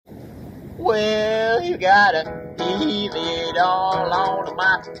Well, you gotta leave it all on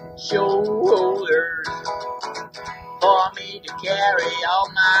my shoulders for me to carry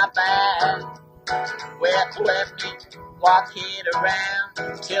on my back. Well, let me walk it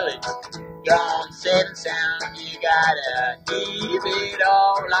around till it's gone said and sound. You gotta leave it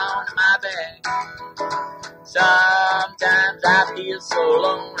all on my back. Sometimes I feel so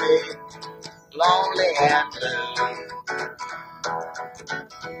lonely, lonely and blue.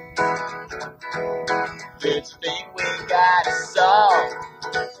 It's a thing we gotta solve,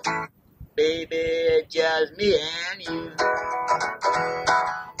 baby, just me and you.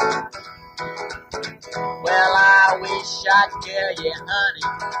 Well, I wish I could tell you, honey,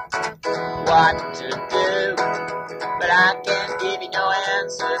 what to do, but I can't give you no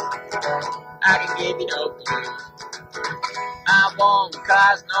answers, I can give you no clues. I won't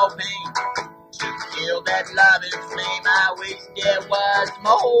cause no pain to kill that loving flame. I wish there was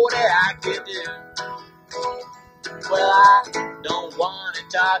more that I could do. Well, I don't want to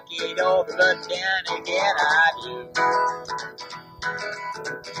talk it over, but then again I do.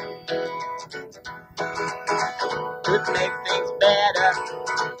 Could make things better,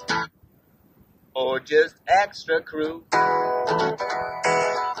 or just extra crew.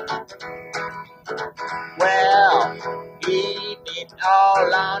 Well, leave it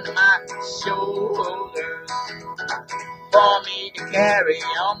all on my shoulders for me to carry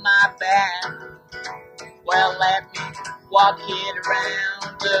on my back. Well, let me walk it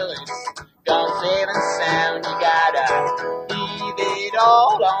around till it's gone safe and sound. You gotta leave it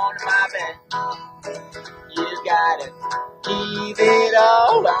all on my back. You gotta leave it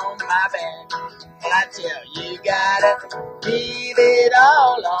all on my back. Well, I tell you, gotta leave it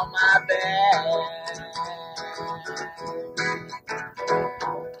all on my back.